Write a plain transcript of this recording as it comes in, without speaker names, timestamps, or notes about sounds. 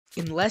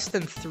In less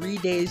than 3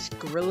 days,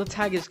 Gorilla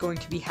Tag is going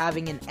to be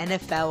having an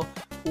NFL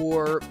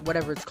or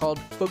whatever it's called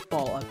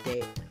football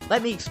update.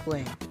 Let me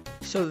explain.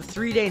 So the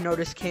 3-day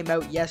notice came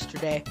out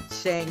yesterday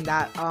saying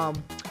that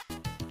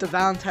the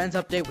Valentine's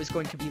update was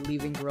going to be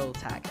leaving Gorilla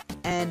Tag.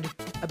 And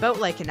about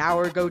like an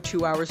hour ago,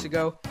 2 hours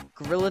ago,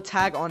 Gorilla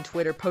Tag on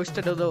Twitter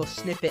posted a little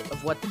snippet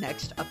of what the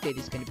next update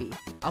is going to be.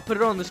 I'll put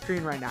it on the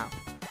screen right now.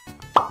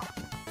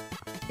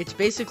 It's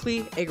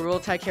basically a Gorilla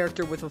Tag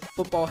character with a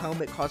football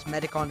helmet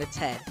cosmetic on its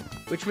head,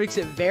 which makes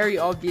it very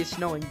obvious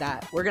knowing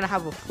that we're going to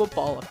have a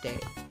football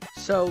update.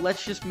 So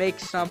let's just make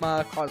some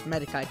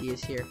cosmetic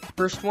ideas here.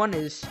 First one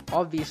is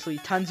obviously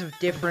tons of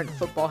different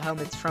football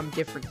helmets from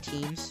different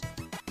teams.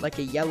 Like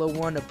a yellow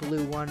one, a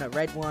blue one, a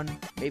red one,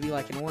 maybe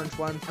like an orange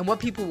one. And what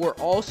people were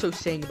also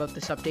saying about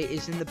this update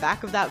is in the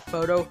back of that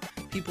photo,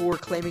 people were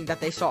claiming that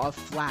they saw a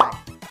flag.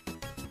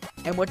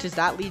 And what does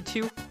that lead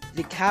to?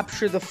 The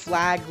capture the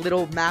flag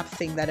little map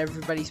thing that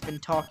everybody's been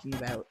talking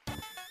about.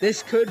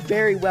 This could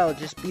very well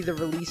just be the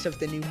release of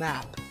the new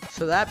map.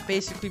 So that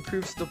basically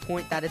proves the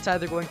point that it's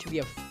either going to be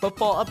a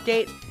football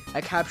update,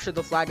 a capture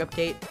the flag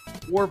update,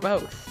 or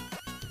both.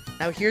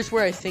 Now here's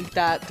where I think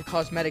that the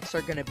cosmetics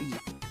are going to be.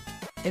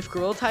 If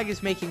Gorilla Tag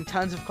is making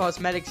tons of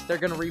cosmetics, they're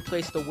going to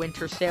replace the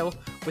winter sale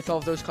with all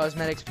of those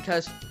cosmetics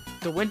because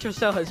the winter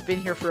sale has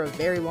been here for a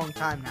very long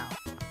time now.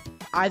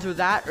 Either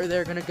that or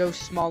they're going to go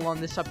small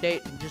on this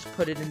update and just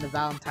put it in the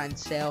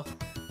Valentine's sale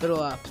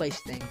little place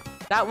thing.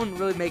 That wouldn't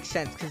really make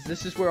sense because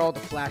this is where all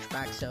the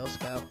flashback sales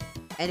go.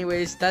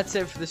 Anyways, that's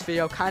it for this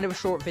video. Kind of a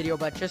short video,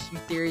 but just some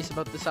theories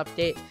about this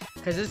update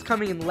because it's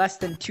coming in less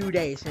than 2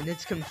 days and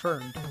it's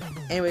confirmed.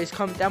 Anyways,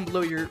 comment down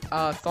below your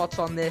thoughts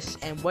on this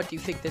and what do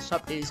you think this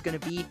update is going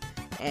to be,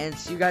 and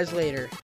see you guys later.